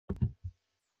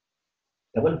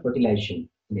Double fertilization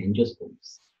in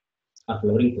angiosperms are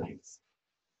flowering plants.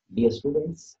 Dear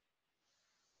students,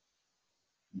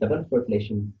 double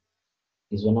fertilization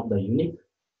is one of the unique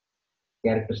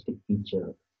characteristic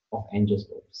feature of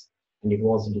angiosperms, and it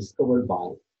was discovered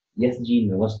by S.G.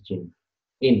 Navaschin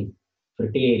in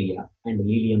Fritillaria and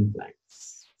Lilium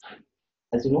plants.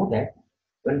 As you know that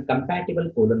when compatible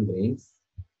pollen grains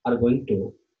are going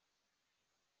to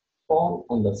fall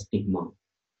on the stigma,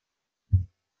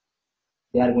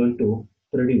 they are going to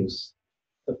produce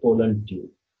a pollen tube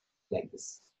like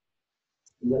this.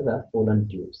 These are the pollen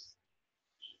tubes.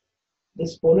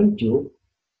 This pollen tube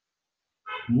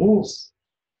moves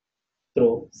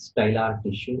through stylar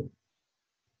tissue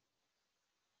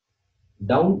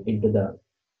down into the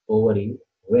ovary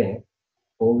where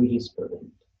ovule is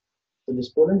present. So this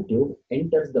pollen tube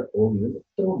enters the ovule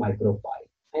through micropyle,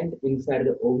 and inside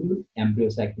the ovule, embryo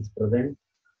sac is present,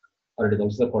 or it is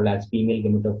also called as female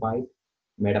gametophyte,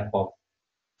 made up of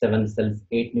 7 cells,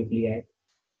 8 nuclei.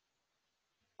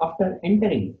 After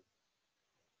entering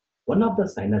one of the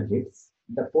synergids,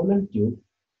 the pollen tube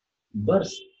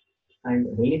bursts and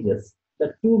releases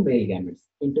the 2 male gametes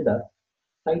into the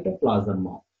cytoplasm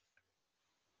of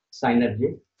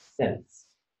synergid cells.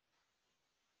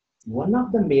 One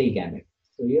of the male gametes,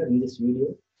 so here in this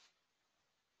video,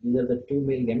 these are the 2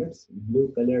 male gametes,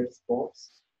 blue colored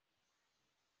spots.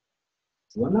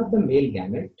 One of the male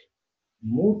gamete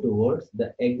move towards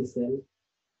the egg cell,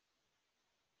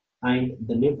 and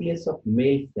the nucleus of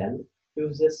male cell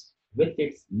fuses with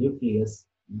its nucleus,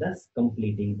 thus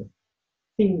completing the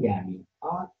syngamy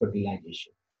or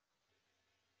fertilization.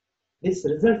 This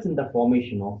results in the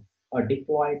formation of a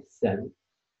diploid cell,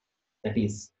 that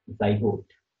is zygote.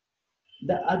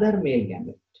 The other male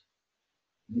gamete,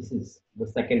 this is the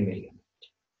second male gamete,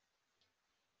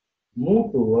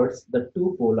 move towards the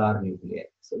 2 polar nuclei.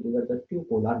 So these are the 2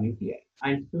 polar nuclei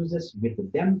and fuses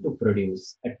with them to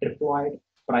produce a triploid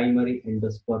primary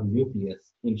endosperm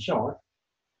nucleus. In short,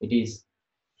 it is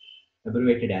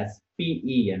abbreviated as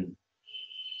PEN.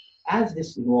 As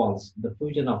this involves the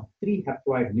fusion of 3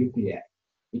 haploid nuclei,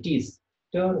 it is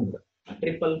termed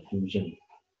triple fusion.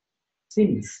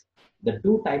 Since the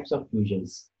 2 types of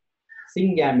fusions,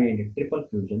 syngamy and triple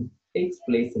fusion, takes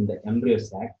place in the embryo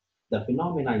sac, the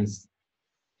phenomena is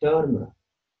termed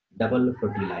double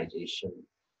fertilization.